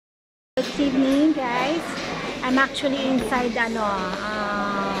evening, guys. I'm actually inside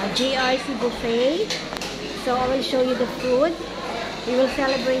JRC buffet. So I will show you the food. We will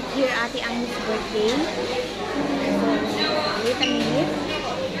celebrate here Ate Imee's birthday. So wait a minute.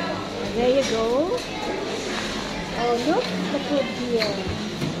 There you go. Oh, look the food here.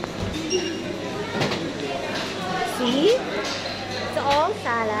 See? It's all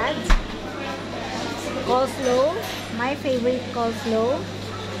salads. Coleslaw, my favorite coleslaw.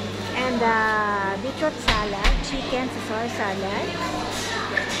 And beetroot salad, chicken Caesar salad.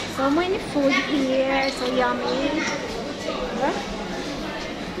 So many food here, so yummy. Huh?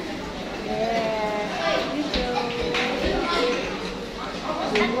 There you go.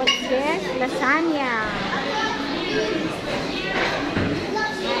 And what's this? Lasagna.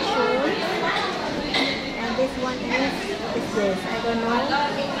 And this one is, what is this? I don't know.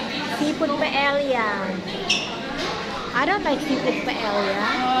 Seafood paella. I don't like seafood paella.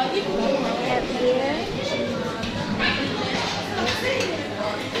 I have here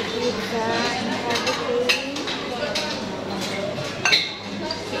the pizza and everything.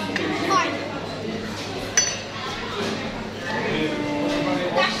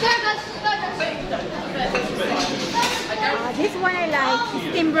 This one I like,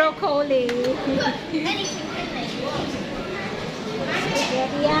 steamed broccoli.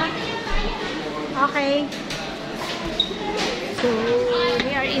 Okay. So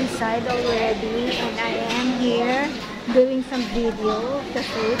we are inside already, and I am here doing some video of the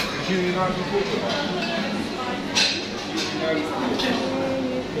food.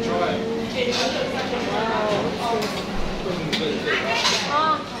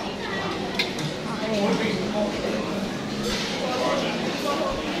 Wow. Okay.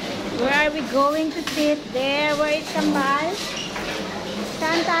 Where are we going to sit? There. Where is Kambal?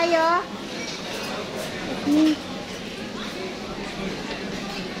 Saan tayo?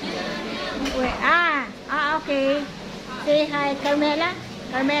 Where? Okay. Say hi, Carmela.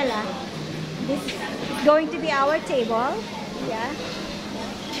 Carmela. This is going to be our table. Yeah.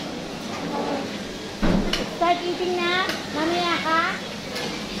 Start eating na. Mamaya ka.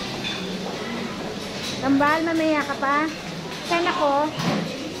 Kambal, mamaya ka pa. Saan ako?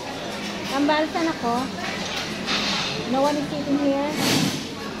 Kambal, saan ako? No one is sitting here.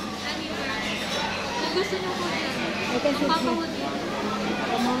 Gusto niyo po yan. I can sit here.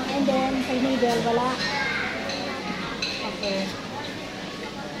 And then, sa middle, wala. Okay.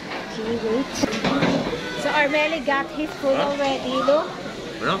 Okay, wait. So, Armeli got his food already. Look.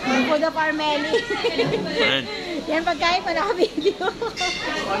 Yung food of Armeli. Yan, pagkain pa naka-video.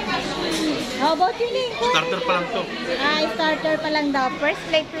 How about you, Ning? Starter pa lang to. Starter pa lang daw. First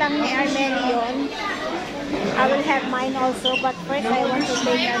plate lang ni Armeli yun. I will have mine also, but first I want to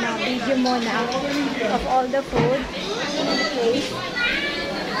take a video muna of all the food. Okay.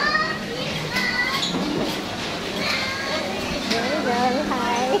 There you go.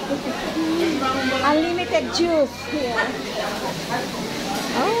 Hi. Unlimited juice here.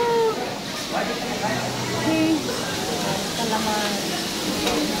 Oh. Okay. Salamat.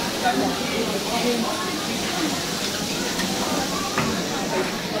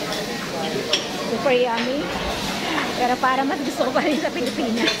 Super yummy. Pero para mas gusto ko pa rin sa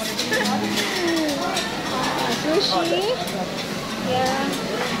Pilipinas. Sushi. Yeah.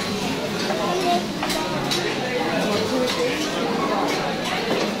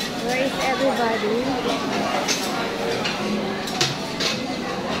 Where is everybody?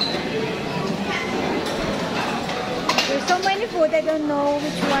 There's so many food, I don't know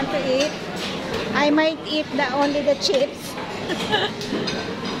which one to eat. I might eat only the chips.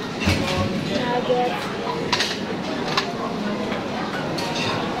 Nuggets.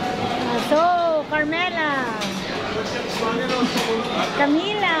 So, Carmela.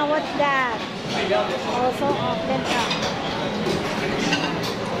 Camila, what's that? Also, open up.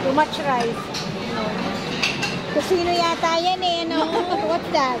 Too much rice. Kusino yata yan eh, no? What's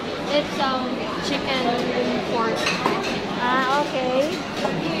that? It's chicken pork. Okay.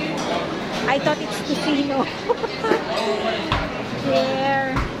 I thought it's kusino.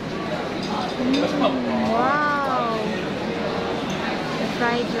 There. Wow. The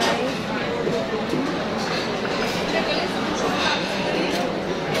fried rice.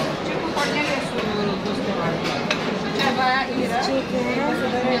 Chicken.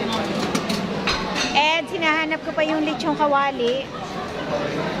 And hinahanap ko pa yung lechong kawali.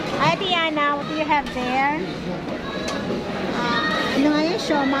 Hi, Diana. What do you have there? Ano nga yun?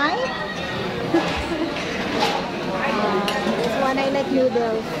 Siomai? This one I like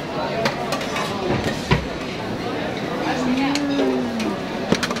noodles.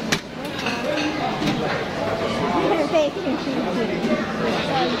 Thank you.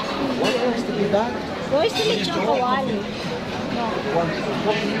 that? Where's the lechon kawali? No.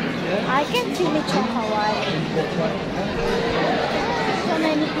 I can't see lechon kawali. So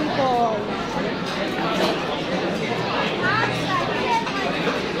many people.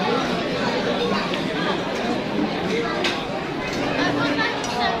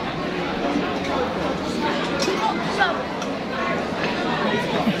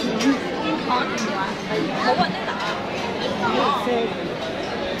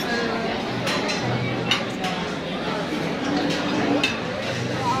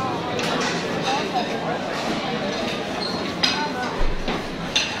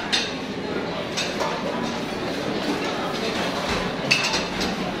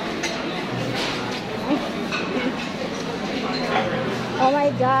 Oh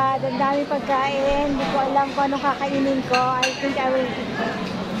my God, ang dami pagkain. Hindi ko alam kung anong kakainin ko. I think I will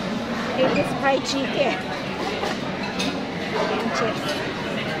eat this fried chicken. And chips.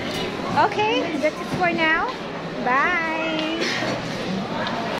 Okay, that's it for now. Bye!